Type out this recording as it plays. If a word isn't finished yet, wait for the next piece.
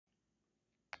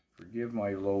Forgive my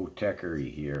low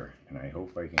techery here, and I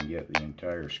hope I can get the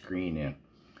entire screen in.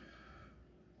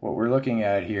 What we're looking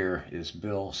at here is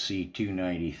Bill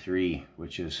C293,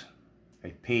 which is a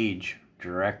page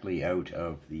directly out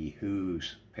of the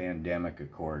WHO's Pandemic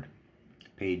Accord.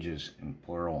 Pages in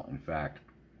plural, in fact.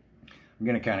 I'm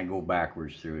going to kind of go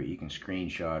backwards through it. You can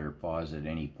screenshot or pause at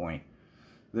any point.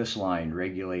 This line,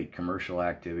 regulate commercial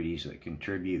activities that can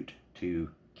contribute to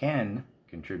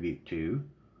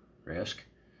risk,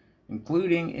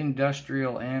 including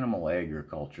industrial animal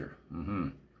agriculture.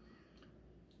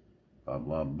 Blah,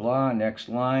 blah, blah. Next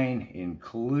line,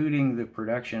 including the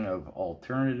production of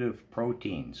alternative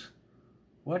proteins.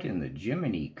 What in the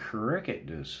Jiminy Cricket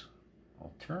does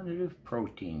alternative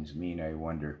proteins mean, I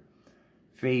wonder?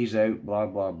 Phase out, blah,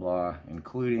 blah, blah,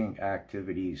 including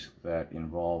activities that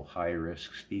involve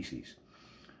high-risk species.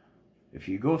 If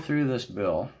you go through this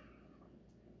bill,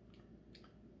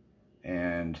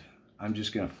 and I'm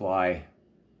just going to fly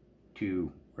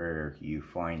to where you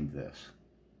find this.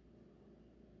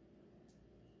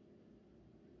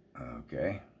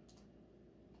 Okay.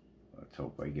 Let's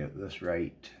hope I get this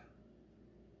right.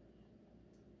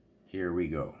 Here we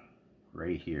go.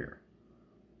 Right here.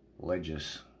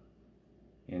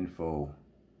 Info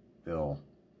bill,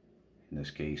 in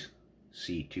this case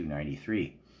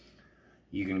C293.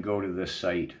 You can go to this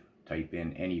site, type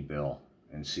in any bill,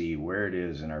 and see where it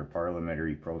is in our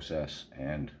parliamentary process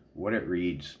and what it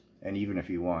reads, and even if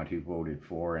you want, who voted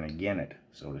for and against it,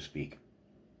 so to speak.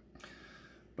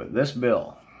 But this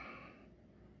bill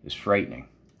is frightening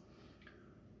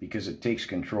because it takes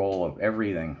control of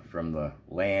everything from the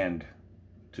land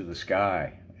to the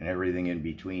sky and everything in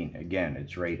between. Again,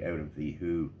 it's right out of the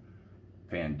WHO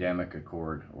Pandemic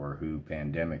Accord, or WHO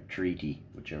Pandemic Treaty,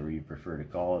 whichever you prefer to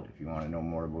call it. If you want to know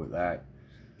more about that,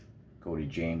 go to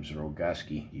James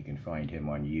Roguski. You can find him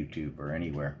on YouTube or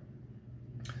anywhere.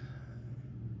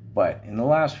 But in the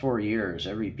last 4 years,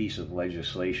 every piece of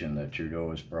legislation that Trudeau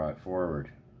has brought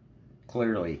forward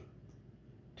clearly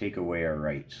take away our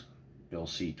rights. Bill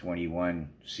C-21,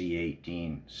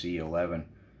 C-18, C-11.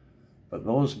 But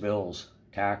those bills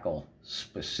tackle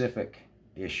specific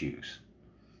issues,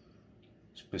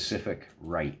 specific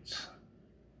rights.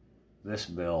 This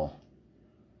bill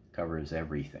covers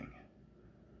everything.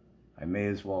 I may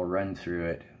as well run through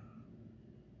it.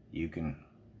 You can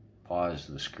pause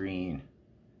the screen.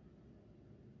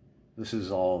 This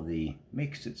is all the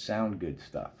makes it sound good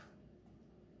stuff.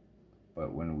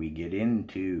 But when we get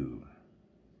into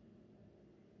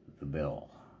the bill,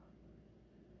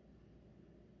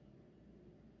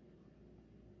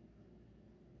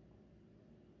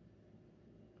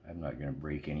 I'm not going to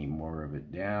break any more of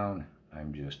it down.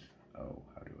 I'm just, oh,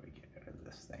 how do I get out of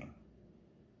this thing?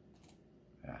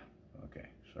 Ah, okay,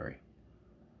 sorry.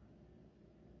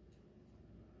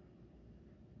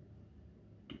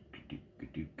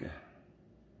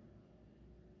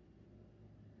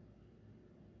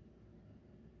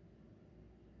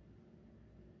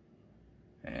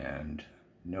 And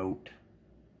note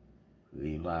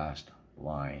the last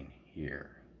line here.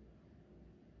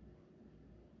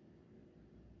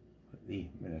 What the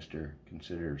minister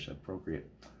considers appropriate.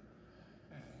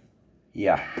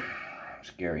 Yeah,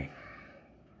 scary.